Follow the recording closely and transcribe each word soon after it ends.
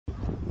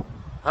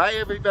Hi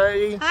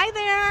everybody. Hi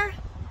there.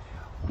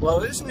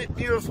 Well, isn't it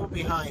beautiful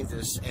behind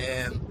us?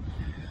 And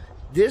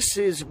this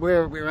is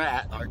where we're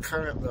at, our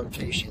current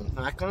location.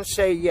 I'm not going to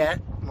say yet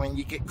when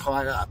you get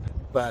caught up,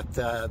 but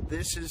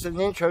this is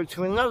an intro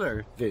to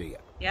another video.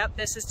 Yep,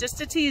 this is just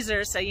a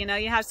teaser, so you know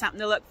you have something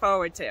to look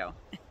forward to.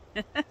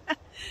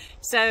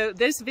 So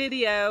this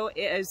video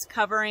is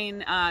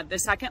covering the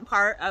second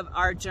part of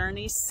our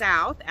journey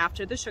south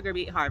after the sugar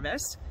beet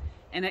harvest.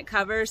 And it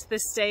covers the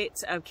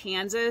states of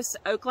Kansas,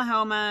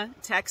 Oklahoma,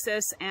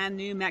 Texas, and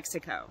New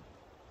Mexico.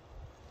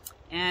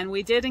 And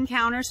we did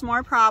encounter some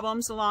more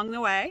problems along the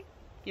way.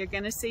 You're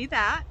going to see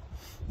that.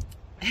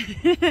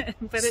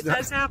 But it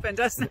does happen,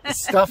 doesn't it?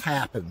 Stuff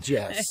happens,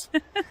 yes.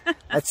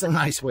 That's a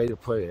nice way to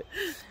put it.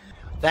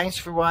 Thanks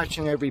for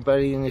watching,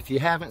 everybody. And if you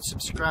haven't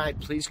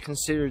subscribed, please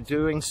consider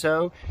doing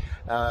so.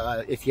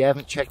 If you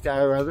haven't checked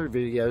out our other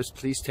videos,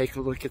 please take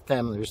a look at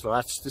them. There's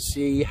lots to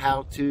see,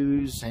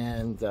 how-tos,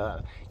 and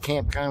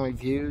campground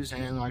reviews,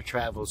 and our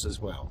travels as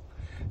well.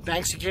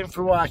 Thanks again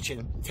for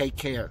watching. Take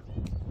care.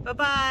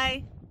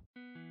 Bye-bye.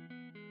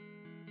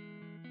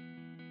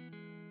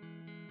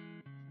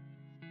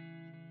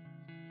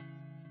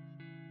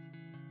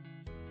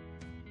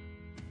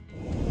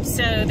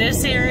 So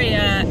this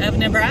area of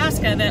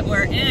Nebraska that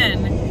we're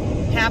in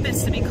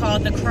happens to be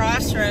called the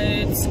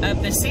crossroads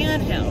of the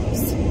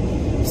sandhills.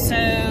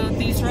 So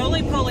these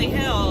roly-poly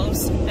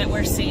hills that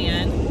we're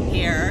seeing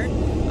here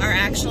are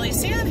actually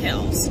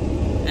sandhills,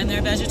 and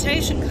they're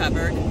vegetation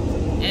covered.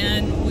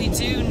 And we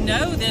do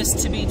know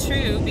this to be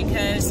true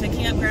because the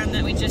campground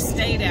that we just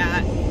stayed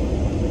at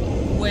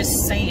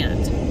was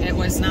sand. It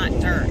was not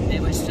dirt,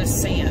 it was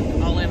just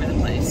sand all over the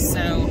place.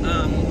 So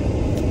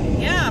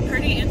yeah,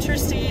 pretty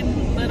interesting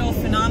little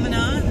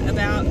phenomena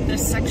about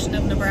this section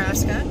of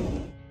Nebraska.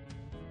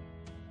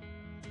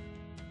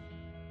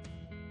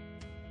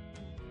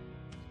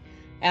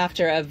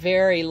 After a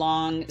very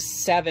long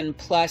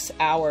 7+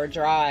 hour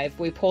drive,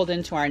 we pulled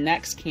into our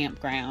next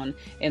campground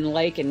in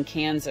Lake,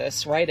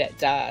 Kansas right at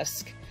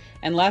dusk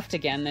and left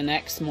again the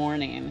next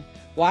morning.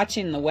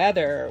 Watching the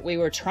weather, we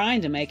were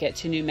trying to make it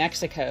to New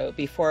Mexico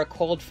before a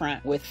cold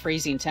front with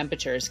freezing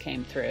temperatures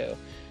came through.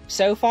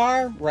 So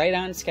far, right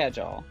on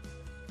schedule.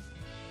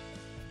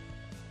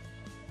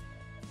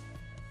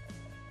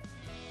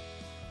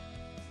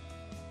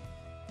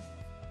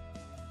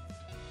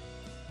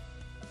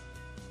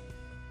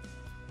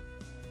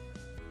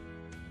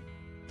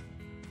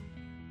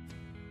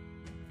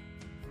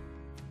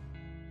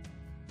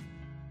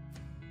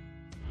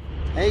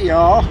 Hey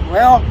y'all,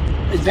 well,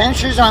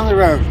 adventures on the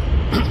road.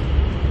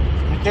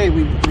 Okay,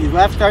 we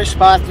left our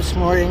spot this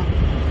morning,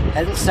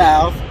 heading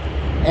south,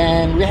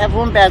 and we have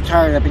one bad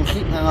tire. I've been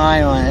keeping an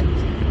eye on it.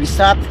 We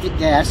stopped to get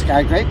gas,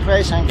 got a great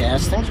price on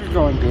gas, things were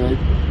going good.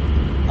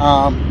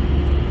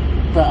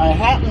 But I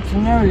happened to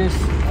notice,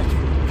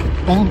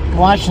 I've been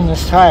watching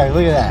this tire,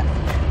 look at that.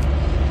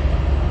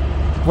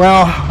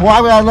 Well, why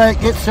would I let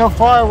it get so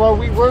far? Well,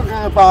 we were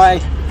going to buy,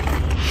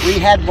 we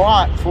had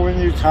bought 4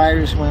 new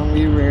tires when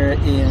we were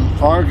in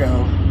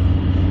Fargo,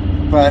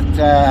 but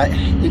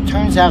it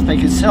turns out they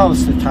could sell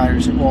us the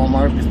tires at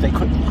Walmart, but they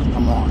couldn't put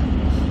them on.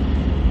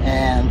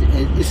 And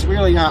it's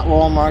really not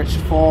Walmart's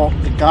fault.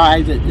 The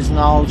guy that is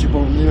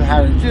knowledgeable knew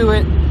how to do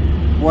it,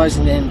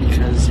 wasn't in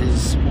because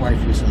his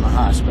wife was in the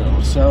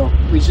hospital. So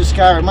we just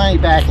got our money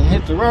back and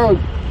hit the road,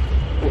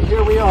 but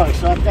here we are.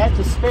 So I've got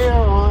the spare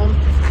on,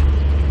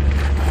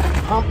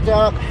 pumped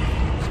up.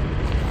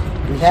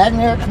 We had an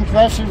air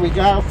compressor, we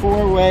got a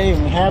 4-way,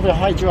 and we have a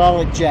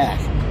hydraulic jack.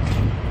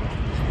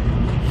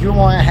 You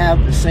want to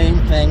have the same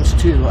things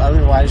too,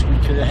 otherwise we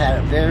could have had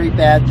a very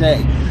bad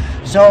day.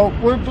 So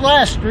we're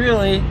blessed,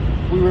 really.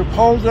 We were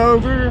pulled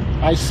over,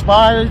 I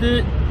spotted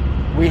it,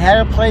 we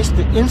had a place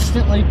to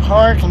instantly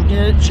park and get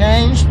it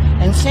changed,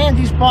 and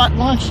Sandy's bought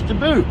lunch to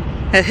boot.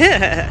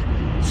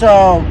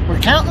 So we're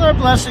counting our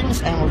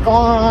blessings and we're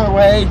going on our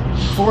way,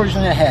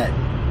 forging ahead.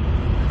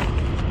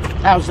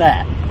 How's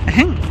that?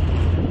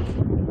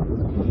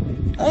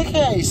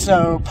 Okay,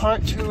 so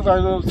part 2 of our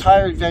little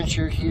tire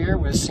adventure here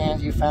was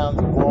Sandy found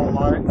the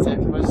Walmart that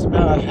was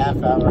about a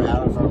half hour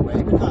out of our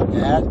way, but not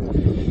bad.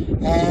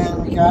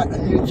 And we got a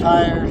new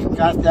tire,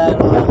 got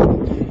that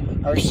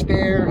on. Our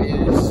spare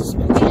is a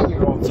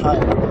 10-year-old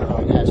tire,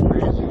 it has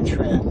brand new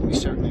tread. We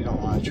certainly don't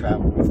want to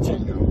travel with a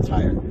 10-year-old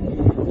tire. I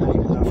don't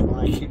even know if we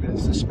want to keep it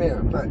as a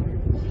spare, but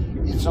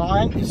it's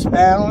on, it's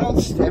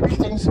balanced,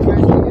 everything's good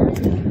here.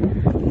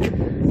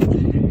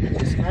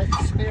 Just got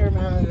the spare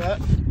mounted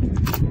up.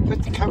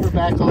 Put the cover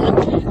back on,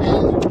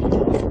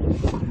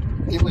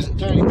 and it was at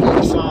 30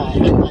 psi.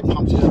 I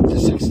pumped it up to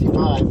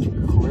 65,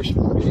 of course,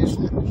 when we're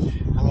using it.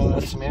 I'm going to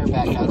let some air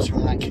back out so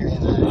we're not carrying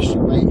that extra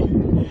weight.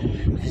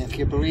 And if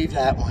you believe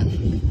that one,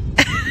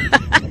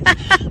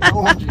 I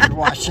want you to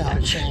watch our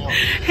channel.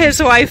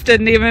 His wife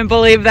didn't even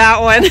believe that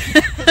one.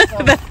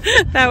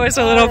 That was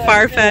a little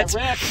far-fetched.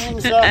 Wrap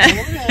things up, and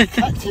we're going to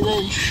cut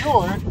today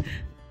short.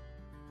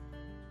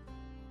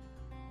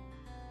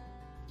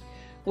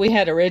 We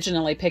had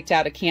originally picked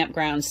out a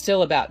campground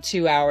still about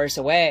 2 hours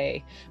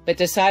away, but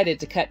decided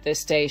to cut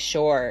this day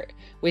short.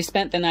 We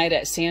spent the night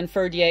at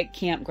Sanford Yake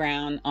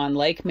Campground on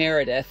Lake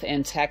Meredith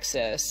in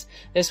Texas.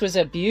 This was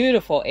a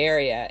beautiful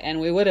area,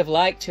 and we would have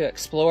liked to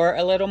explore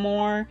a little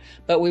more,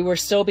 but we were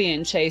still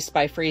being chased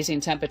by freezing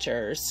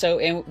temperatures,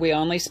 so we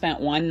only spent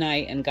one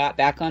night and got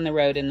back on the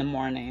road in the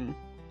morning.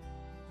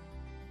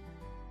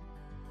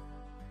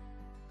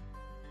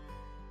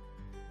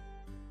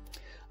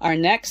 Our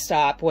next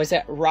stop was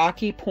at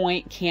Rocky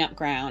Point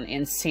Campground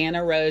in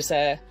Santa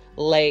Rosa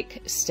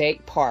Lake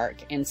State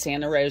Park in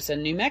Santa Rosa,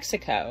 New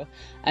Mexico.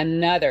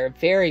 Another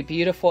very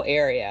beautiful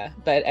area,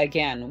 but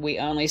again, we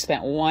only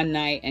spent one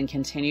night and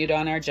continued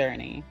on our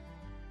journey.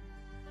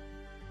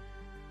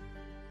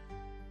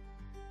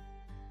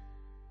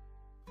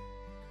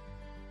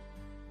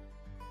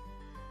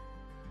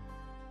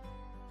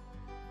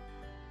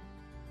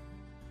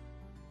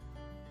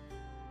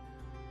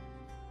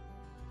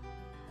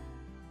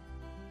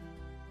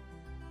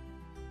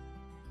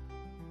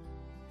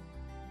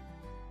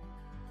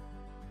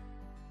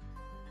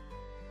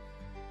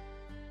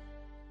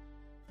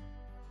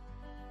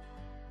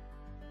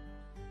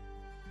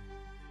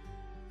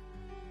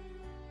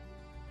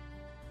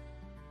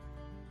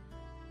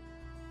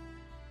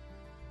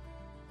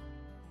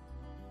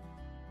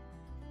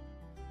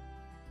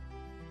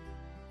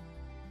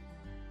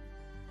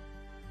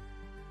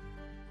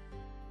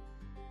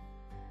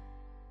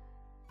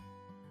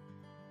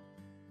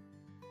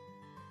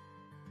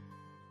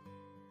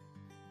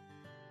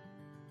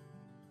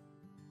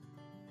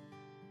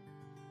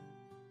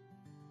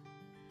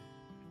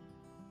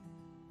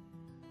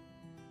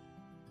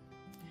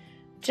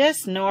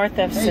 Just north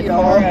of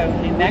Socorro,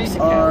 New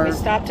Mexico, we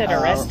stopped at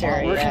a rest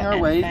area working our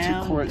way to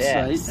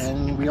Quartzsite,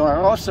 and we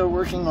are also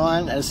working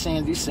on, as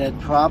Sandy said,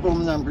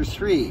 problem number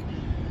 3,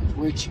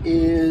 which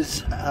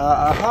is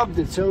a hub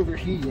that's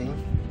overheating.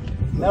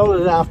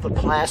 Melted out the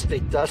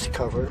plastic dust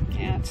cover.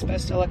 Yeah, it's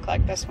supposed to look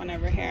like this one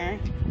over here.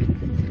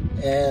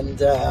 And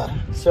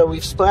so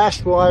we've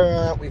splashed water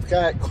on it. We've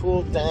got it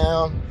cooled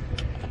down.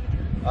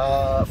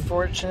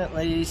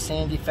 Fortunately,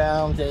 Sandy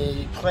found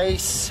a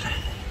place.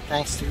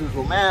 Thanks to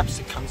Google Maps,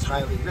 it comes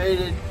highly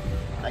rated.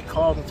 I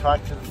called and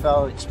talked to the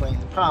fellow, explained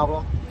the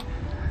problem.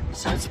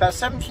 So it's about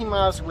 17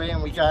 miles away,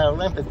 and we got to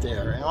limp it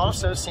there. And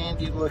also,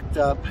 Sandy looked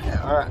up,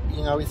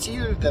 you know, it's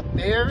either the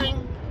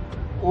bearing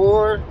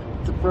or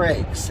the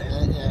brakes.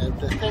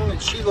 And the thing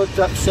that she looked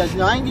up said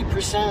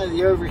 90% of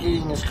the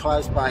overheating is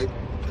caused by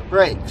the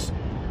brakes,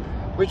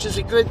 which is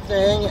a good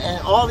thing. And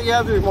all the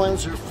other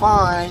ones are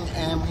fine.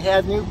 And we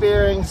had new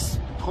bearings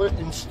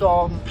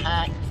installed and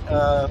packed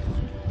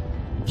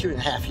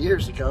 2.5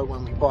 years ago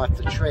when we bought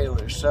the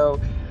trailer.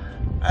 So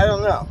I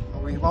don't know,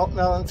 we won't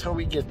know until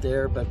we get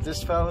there, but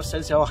this fellow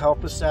says he'll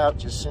help us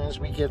out as soon as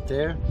we get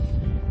there.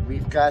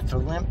 We've got to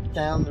limp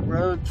down the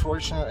road.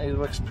 Fortunately, it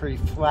looks pretty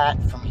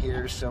flat from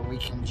here, so we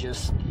can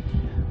just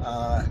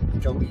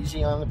go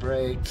easy on the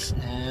brakes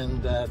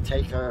and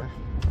take our,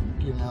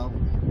 you know,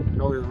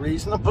 go at a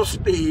reasonable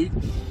speed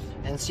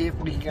and see if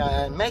we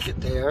can make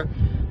it there.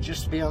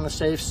 Just to be on the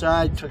safe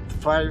side, took the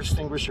fire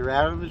extinguisher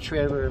out of the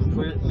trailer and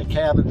put it in the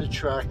cab of the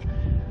truck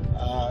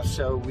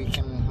so we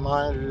can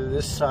monitor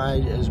this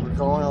side as we're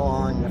going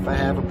along. If I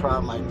have a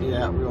problem, I can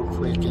get out real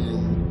quick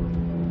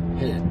and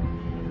hit it.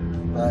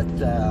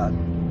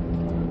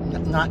 But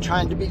not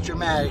trying to be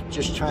dramatic,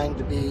 just trying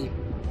to be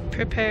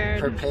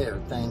prepared.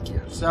 Thank you.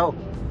 So,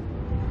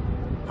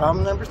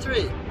 problem number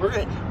 3. We're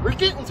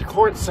getting to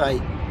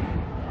Quartzsite,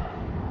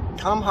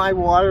 come high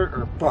water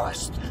or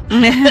bust.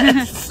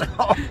 So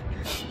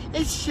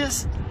it's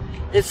just,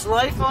 it's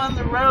life on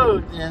the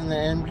road,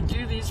 and we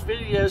do these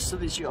videos so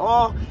that you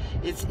all,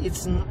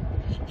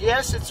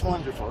 yes, it's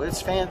wonderful,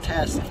 it's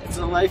fantastic, it's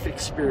a life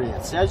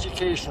experience,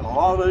 educational,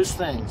 all those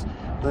things,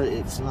 but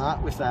it's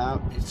not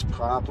without its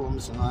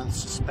problems and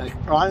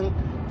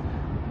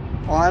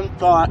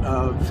unthought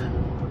of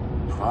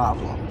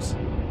problems.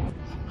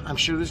 I'm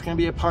sure there's going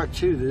to be a part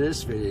 2 to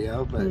this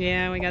video, but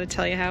yeah, we got to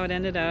tell you how it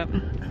ended up.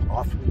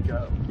 Off we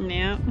go.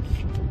 Yeah.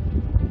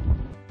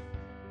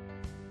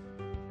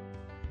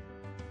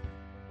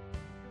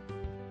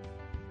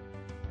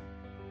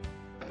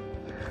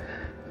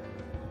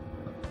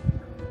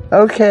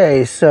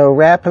 Okay, so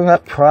wrapping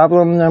up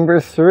problem number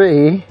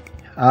 3.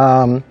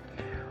 I'm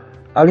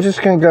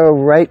just going to go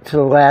right to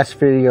the last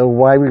video,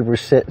 why we were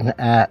sitting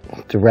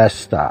at the rest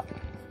stop.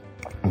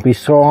 We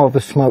saw all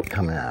the smoke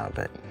coming out of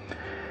it.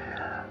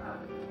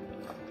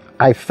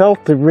 I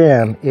felt the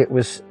rim. It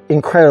was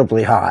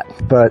incredibly hot,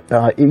 but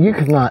you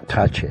could not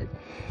touch it.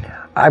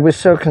 I was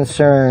so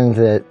concerned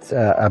that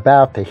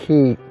about the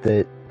heat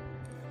that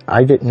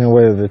I didn't know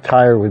whether the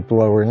tire would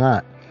blow or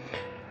not.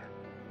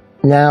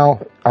 Now,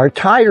 our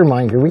tire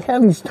minder, we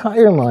have these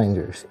tire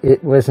minders.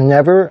 It was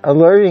never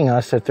alerting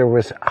us that there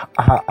was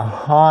a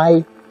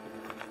high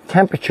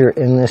temperature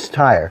in this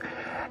tire.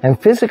 And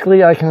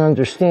physically, I can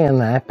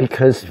understand that,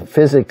 because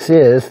physics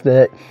is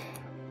that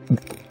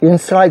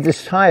inside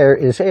this tire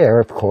is air,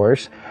 of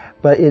course,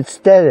 but it's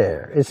dead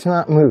air. It's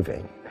not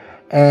moving.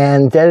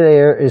 And dead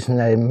air is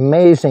an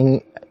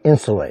amazing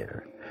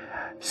insulator.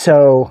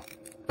 So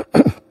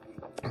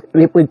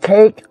it would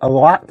take a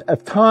lot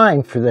of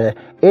time for the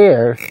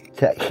air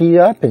to heat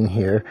up in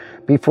here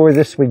before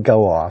this would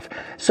go off.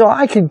 So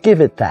I could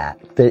give it that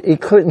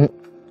it couldn't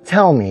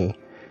tell me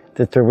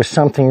that there was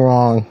something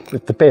wrong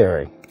with the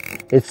bearing.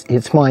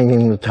 It's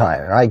minding the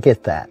tire. I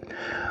get that.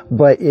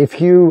 But if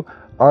you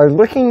are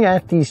looking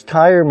at these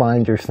tire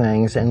minder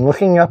things and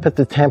looking up at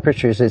the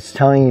temperatures it's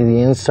telling you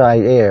the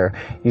inside air,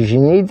 you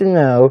need to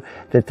know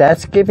that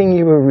that's giving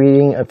you a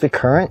reading of the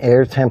current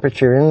air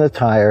temperature in the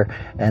tire,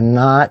 and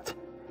not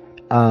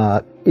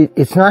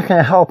it's not going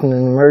to help in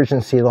an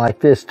emergency like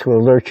this to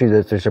alert you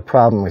that there's a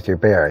problem with your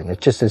bearing.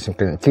 It just isn't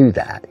going to do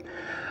that.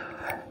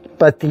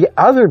 But the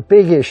other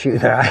big issue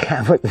that I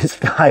have with this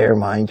tire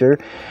minder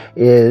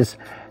is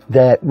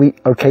that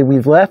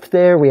we've left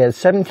there, we had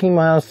 17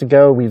 miles to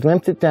go, we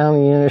limped it down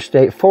the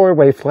interstate,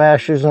 four-way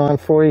flashers on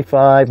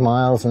 45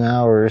 miles an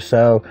hour or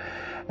so,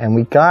 and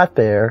we got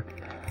there,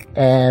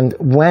 and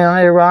when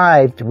I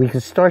arrived, we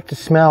could start to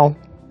smell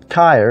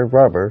tire,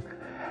 rubber,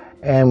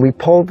 and we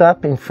pulled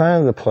up in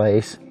front of the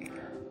place,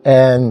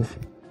 and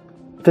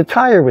the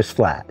tire was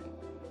flat.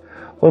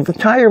 Well, the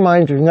tire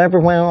minder never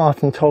went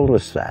off and told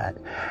us that.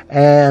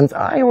 And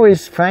I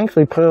always,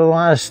 frankly, put a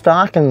lot of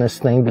stock in this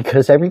thing,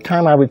 because every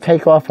time I would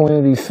take off one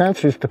of these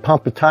sensors to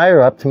pump a tire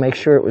up to make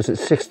sure it was at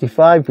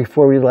 65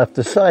 before we left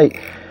the site,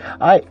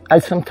 I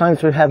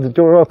sometimes would have the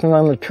door open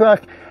on the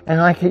truck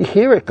and I could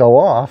hear it go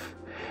off.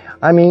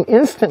 I mean,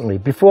 instantly,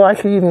 before I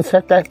could even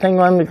set that thing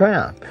on the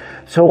ground.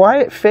 So why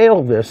it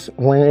failed this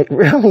when it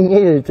really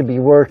needed to be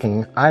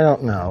working, I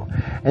don't know.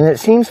 And it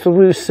seems to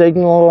lose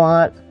signal a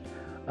lot.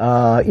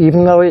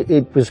 Even though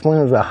it was one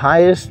of the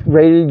highest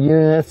rated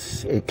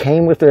units, it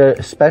came with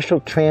a special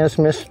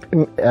transmitter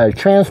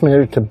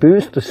to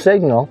boost the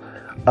signal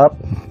up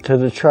to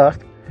the truck.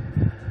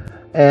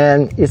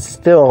 And it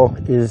still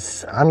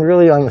is, I'm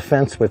really on the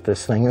fence with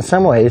this thing. In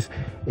some ways,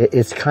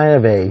 it's kind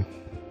of a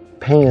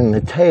pain in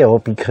the tail,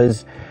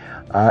 because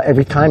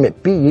every time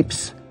it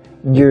beeps,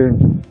 you're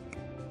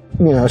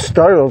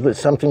startled that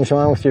something's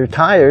wrong with your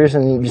tires,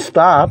 and you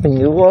stop and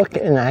you look,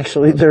 and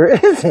actually there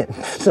isn't.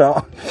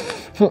 So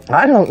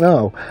I don't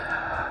know.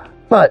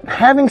 But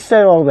having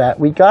said all that,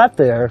 we got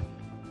there,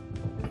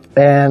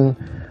 and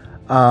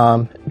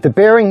the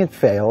bearing had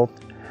failed,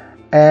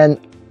 and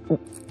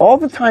all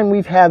the time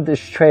we've had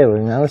this trailer,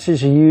 now this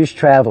is a used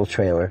travel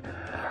trailer,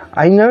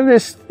 I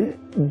noticed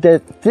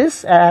that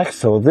this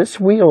axle, this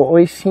wheel,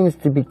 always seems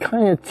to be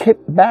kind of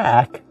tipped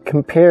back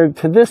compared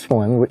to this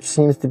one, which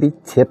seems to be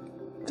tipped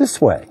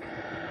this way.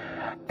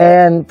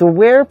 And the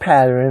wear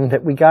pattern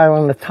that we got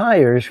on the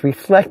tires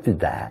reflected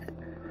that.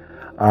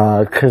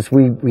 Because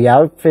we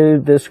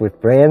outfitted this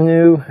with brand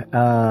new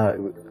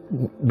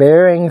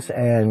bearings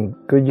and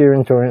Goodyear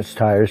Endurance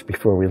tires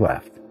before we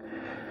left.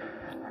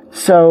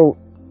 So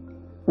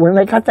when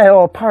they got that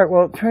all apart,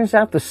 well, it turns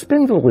out the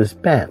spindle is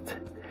bent.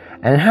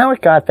 And how it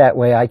got that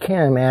way, I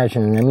can't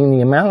imagine. I mean, the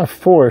amount of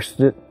force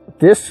that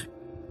this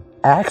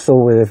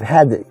axle would have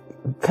had to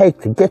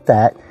take to get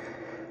that.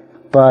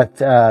 But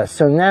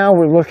so now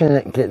we're looking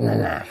at getting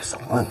an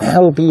axle, and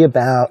that'll be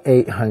about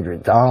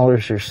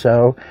 $800 or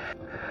so.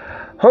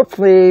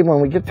 Hopefully, when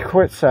we get to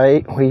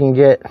quartzsite, we can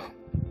get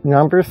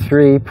number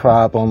 3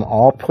 problem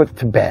all put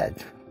to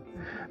bed.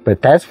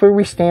 But that's where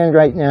we stand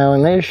right now,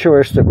 and they assure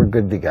us that we're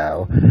good to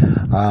go.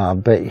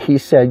 But he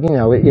said,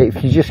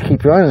 if you just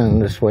keep running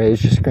this way,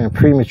 it's just going to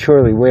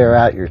prematurely wear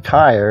out your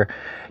tire.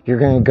 You're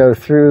going to go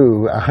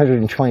through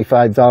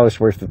 $125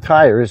 worth of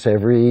tires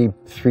every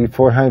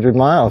 300-400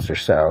 miles or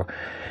so.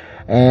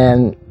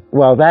 And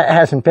well, that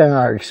hasn't been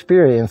our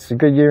experience. The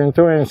Goodyear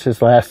Endurance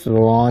has lasted a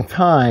long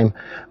time,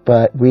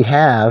 but we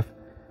have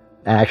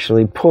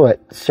actually put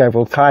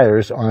several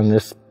tires on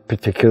this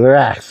particular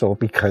axle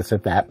because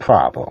of that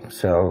problem.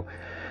 So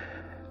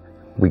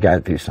we got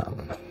to do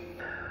something.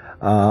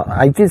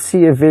 I did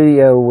see a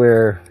video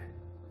where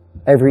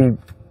every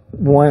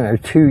 1 or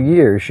 2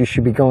 years you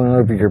should be going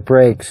over your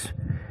brakes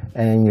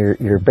and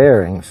your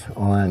bearings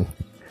on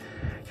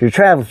your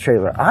travel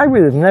trailer. I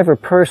would have never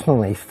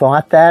personally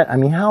thought that. I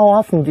mean, how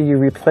often do you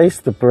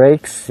replace the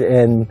brakes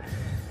and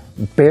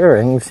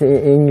bearings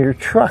in your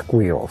truck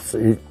wheels?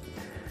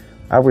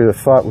 I would have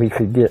thought we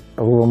could get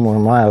a little more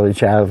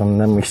mileage out of them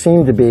than we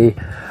seem to be.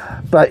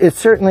 But it's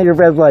certainly a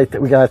red light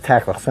that we got to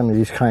tackle some of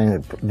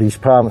these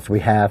problems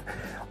we have.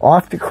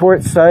 Off to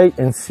quartzsite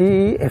and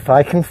see if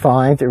I can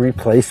find a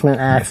replacement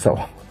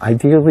axle,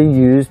 ideally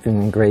used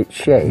and in great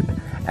shape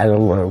at a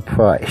low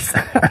price.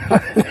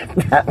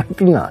 That would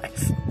be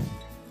nice.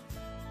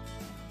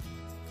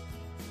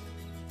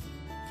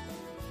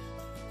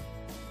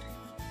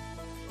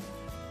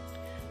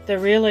 The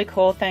really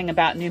cool thing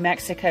about New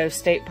Mexico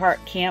State Park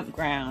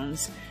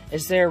campgrounds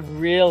is they're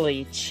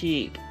really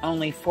cheap.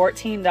 Only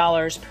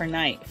 $14 per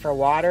night for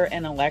water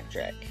and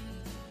electric.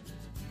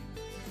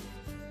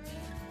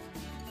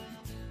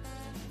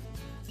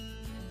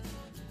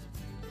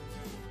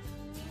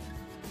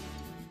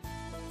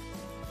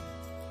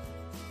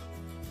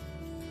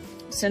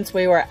 Since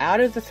we were out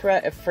of the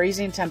threat of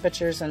freezing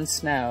temperatures and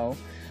snow,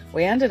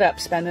 we ended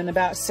up spending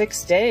about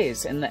 6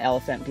 days in the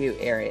Elephant Butte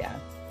area.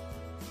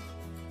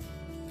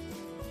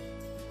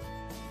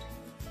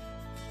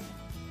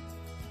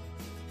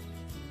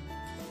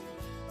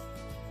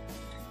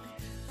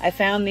 I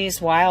found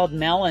these wild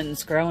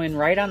melons growing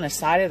right on the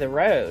side of the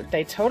road.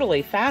 They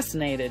totally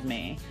fascinated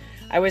me.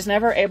 I was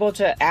never able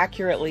to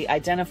accurately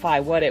identify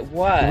what it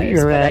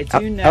was, but I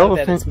do know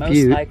that it's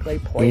most likely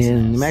poisonous.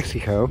 In New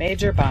Mexico.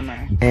 Major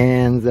bummer.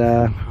 And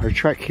our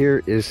truck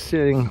here is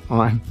sitting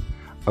on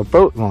a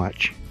boat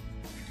launch.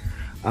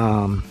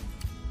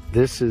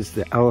 This is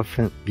the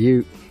Elephant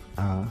Butte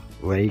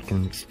Lake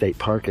and State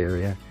Park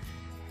area.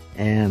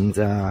 And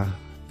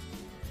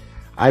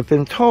I've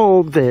been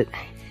told that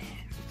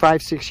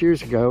 5-6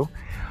 years ago,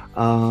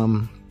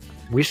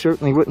 we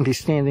certainly wouldn't be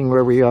standing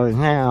where we are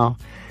now,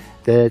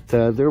 that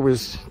there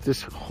was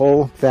this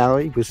whole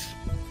valley was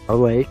a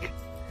lake,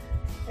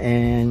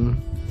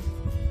 and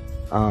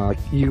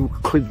you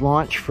could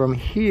launch from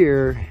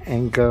here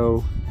and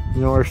go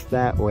north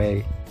that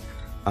way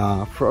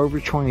for over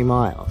 20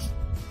 miles.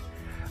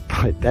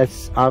 But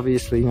that's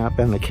obviously not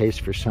been the case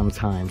for some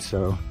time,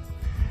 so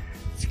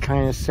it's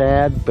kind of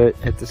sad, but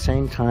at the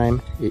same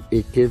time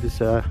it gives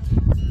a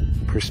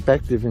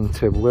perspective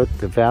into what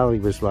the valley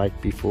was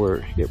like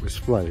before it was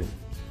flooded.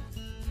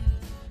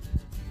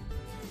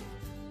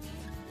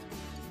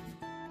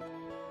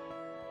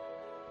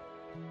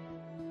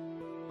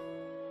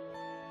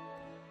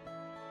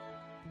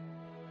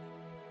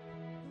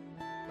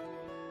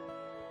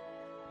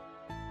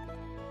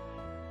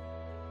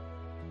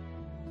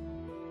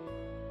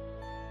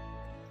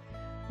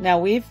 Now,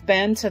 we've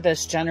been to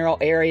this general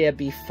area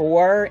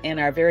before in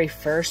our very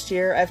first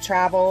year of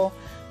travel,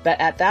 but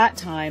at that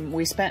time,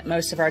 we spent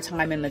most of our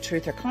time in the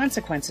Truth or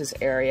Consequences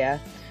area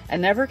and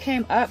never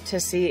came up to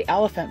see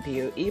Elephant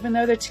Butte, even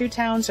though the two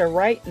towns are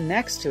right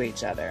next to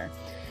each other.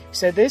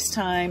 So this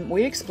time,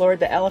 we explored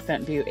the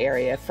Elephant Butte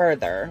area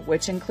further,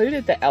 which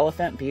included the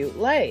Elephant Butte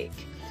Lake.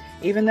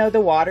 Even though the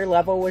water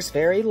level was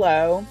very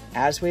low,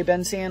 as we've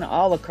been seeing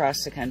all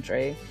across the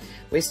country,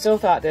 we still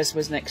thought this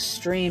was an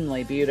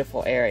extremely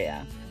beautiful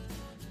area.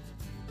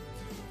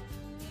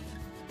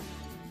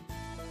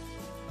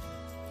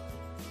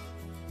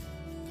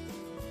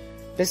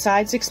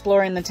 Besides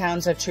exploring the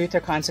towns of Truth or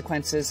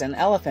Consequences and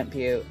Elephant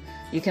Butte,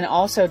 you can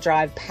also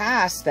drive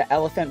past the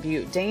Elephant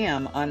Butte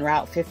Dam on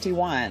Route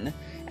 51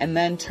 and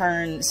then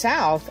turn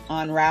south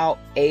on Route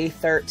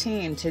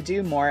A13 to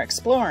do more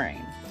exploring.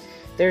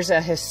 There's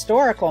a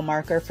historical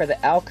marker for the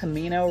El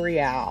Camino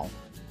Real.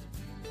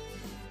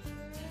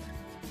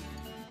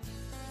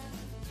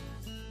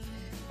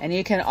 And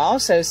you can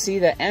also see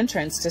the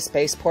entrance to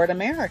Spaceport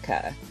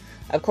America.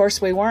 Of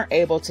course, we weren't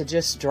able to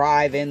just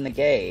drive in the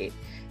gate.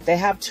 They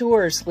have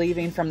tours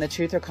leaving from the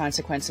Truth or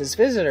Consequences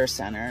Visitor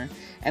Center,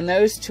 and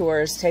those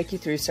tours take you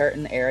through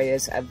certain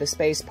areas of the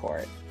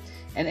spaceport.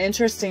 And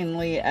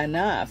interestingly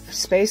enough,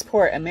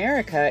 Spaceport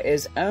America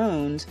is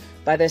owned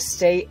by the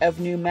state of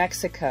New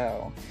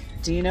Mexico.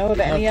 Do you know of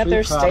any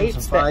other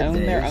states that own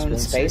their own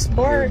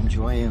spaceport?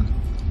 Enjoying,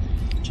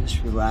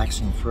 just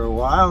relaxing for a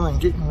while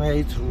and getting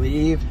ready to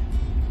leave.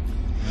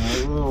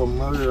 A little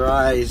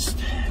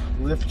motorized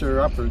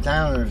lifter up or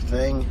downer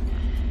thing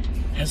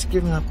has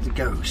given up the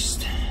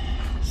ghost.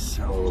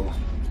 So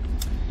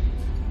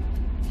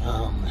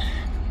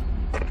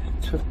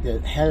took the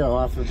head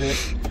off of it.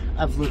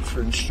 I've looked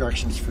for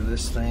instructions for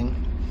this thing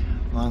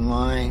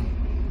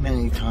online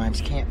many times,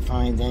 can't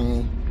find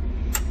any.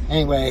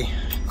 Anyway,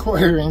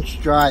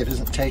 1/4-inch drive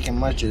isn't taking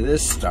much of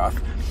this stuff,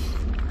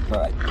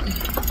 but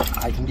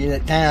I can get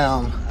it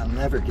down. I'll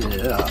never get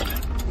it up.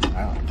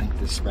 I don't think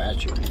this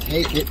spatula can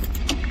take it.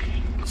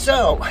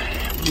 So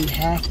we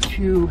have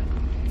to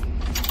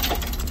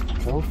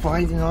go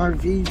find an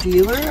RV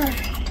dealer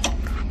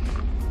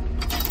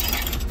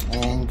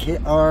and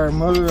get our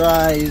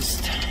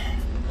motorized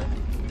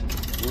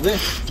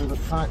lift for the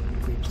front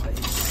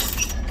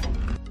replaced.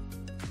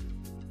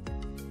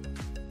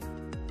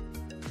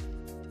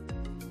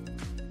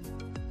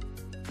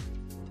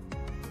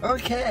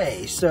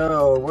 Okay,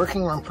 so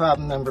working on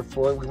problem number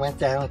 4, we went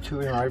down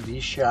to an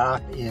RV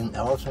shop in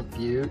Elephant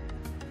Butte,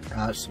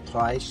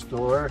 supply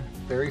store,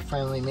 very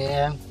friendly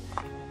man.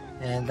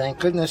 And thank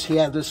goodness he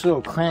had this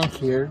little crank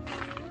here.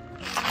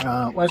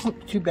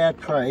 Wasn't too bad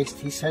priced.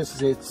 He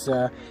says it's,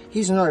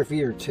 he's an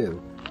RVer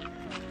too.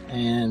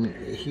 And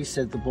he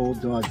said the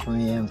Bulldog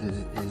brand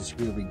is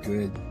really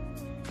good.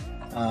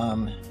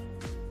 I'm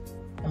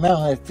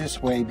mounting it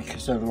this way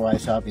because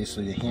otherwise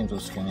obviously the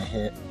handle's going to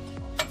hit.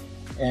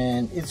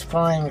 And it's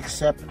fine,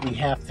 except we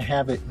have to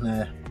have it in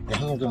the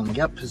handle in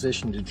the up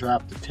position to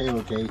drop the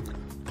tailgate.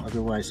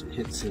 Otherwise it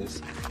hits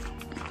this.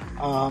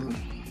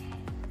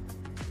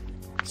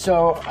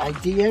 So I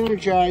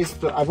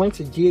de-energized, I went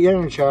to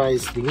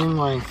de-energize the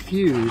inline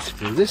fuse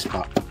for this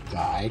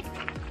guy,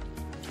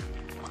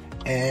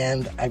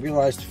 and I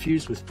realized the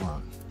fuse was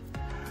blown.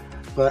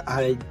 But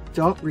I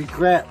don't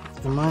regret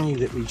the money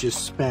that we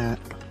just spent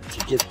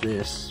to get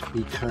this,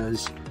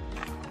 because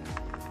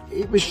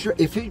it was,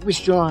 if it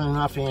was drawing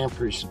enough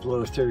amperage to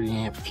blow a 30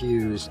 amp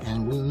fuse,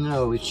 and we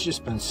know it's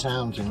just been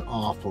sounding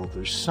awful,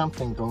 there's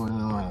something going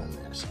on in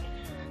this.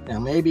 Now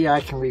maybe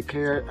I can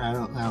repair it, I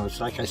don't know. It's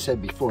like I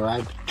said before,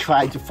 I've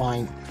tried to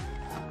find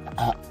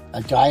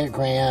a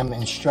diagram,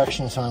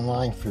 instructions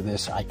online for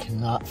this. I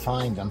cannot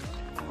find them.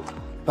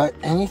 But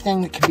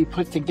anything that can be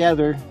put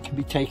together can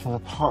be taken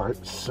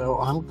apart. So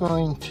I'm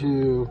going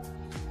to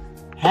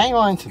hang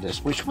on to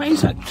this, which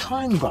weighs a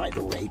ton, by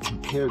the way,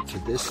 compared to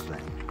this thing.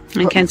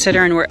 And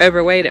considering we're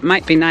overweight, it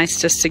might be nice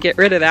just to get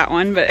rid of that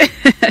one, but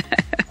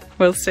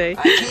we'll see.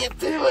 I can't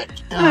do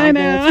it. I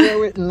know. I'm going to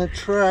throw it in the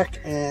truck,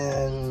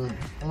 and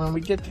when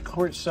we get to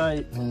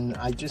courtside and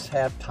I just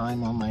have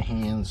time on my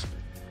hands,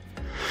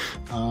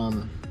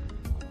 I'm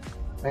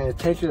going to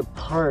take it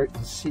apart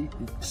and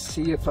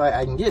see if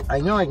I can get, I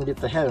know I can get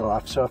the head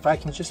off, so if I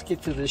can just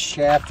get to this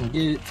shaft and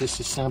get it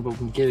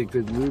disassembled and get a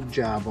good lube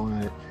job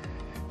on it,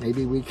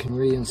 maybe we can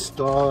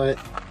reinstall it.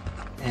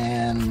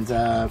 And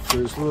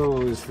for as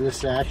little as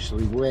this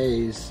actually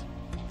weighs,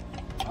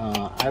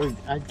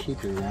 I'd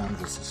keep it around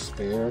as a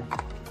spare.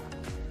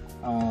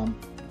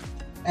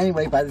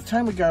 Anyway, by the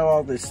time we got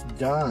all this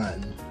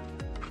done,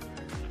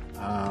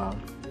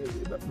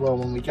 well,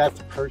 when we got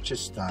the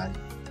purchase done,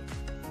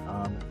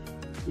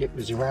 it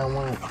was around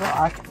 1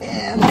 o'clock,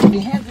 and we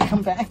had to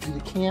come back to the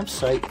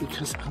campsite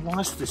because I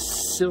lost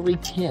this silly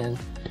tin.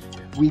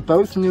 We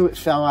both knew it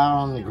fell out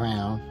on the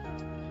ground.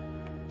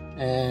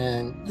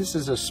 And this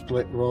is a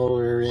split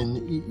roller,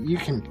 and you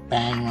can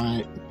bang on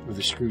it with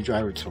a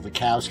screwdriver till the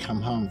cows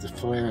come home to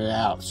flare it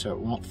out so it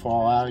won't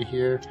fall out of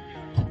here,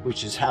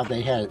 which is how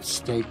they had it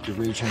staked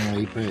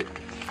originally. But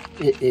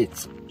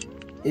it's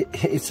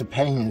a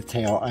pain in the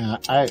tail, and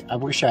I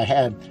wish I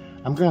had.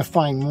 I'm going to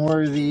find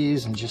more of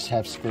these and just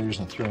have spares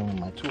and throw them in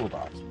my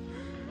toolbox.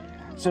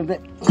 So that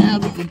now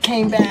that we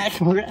came back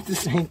and we're at the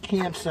same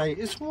campsite,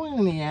 it's 1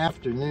 in the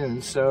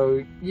afternoon.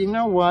 So you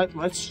know what?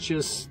 Let's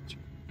just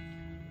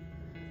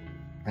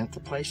rent the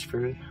place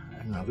for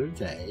another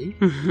day,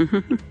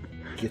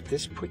 get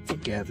this put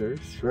together,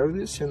 throw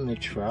this in the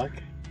truck,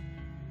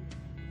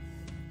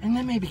 and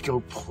then maybe go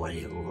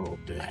play a little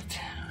bit.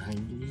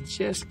 You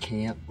just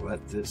can't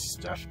let this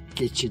stuff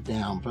get you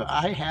down. But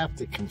I have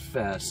to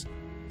confess,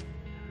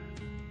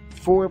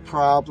 4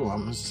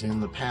 problems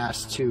in the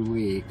past 2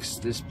 weeks,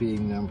 this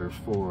being number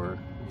 4,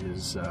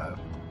 is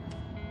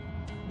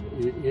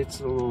it's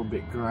a little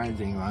bit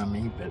grinding on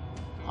me, but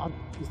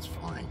it's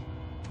fine.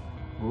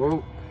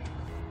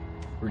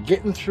 We're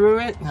getting through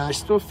it, and I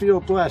still feel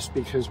blessed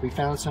because we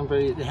found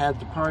somebody that had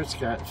the parts,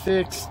 got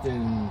fixed,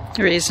 and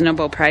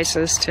reasonable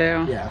prices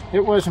too. Yeah,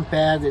 it wasn't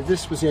bad.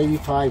 This was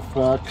 85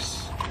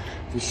 bucks.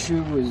 The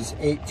shoe was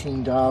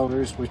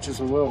 $18, which is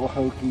a little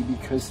hokey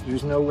because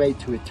there's no way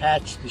to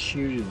attach the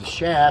shoe to the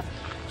shaft,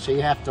 so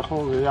you have to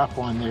hold it up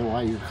on there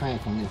while you're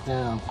cranking it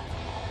down.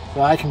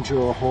 So I can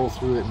drill a hole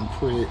through it and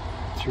put it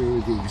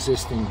through the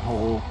existing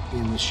hole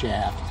in the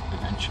shaft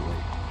eventually.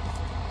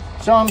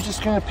 So I'm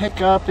just going to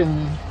pick up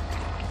and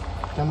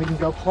then we can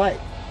go play.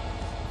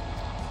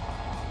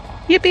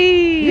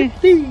 Yippee!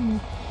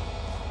 Yippee!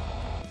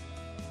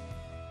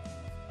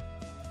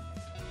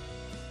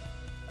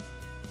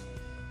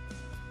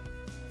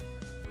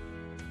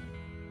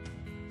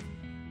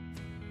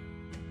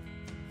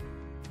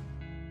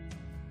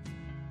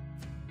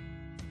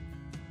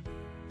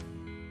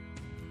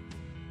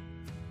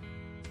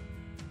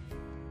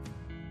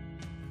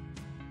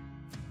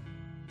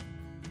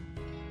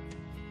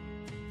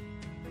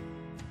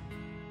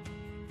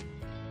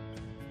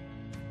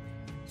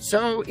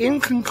 So, in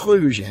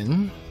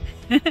conclusion,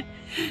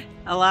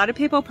 a lot of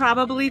people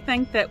probably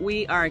think that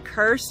we are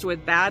cursed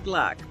with bad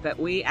luck, but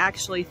we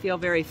actually feel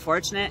very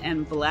fortunate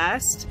and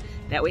blessed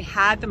that we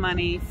had the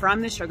money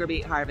from the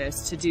Sugarbeet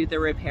Harvest to do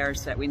the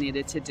repairs that we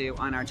needed to do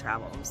on our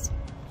travels.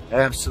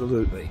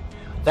 Absolutely.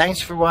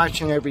 Thanks for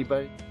watching,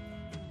 everybody.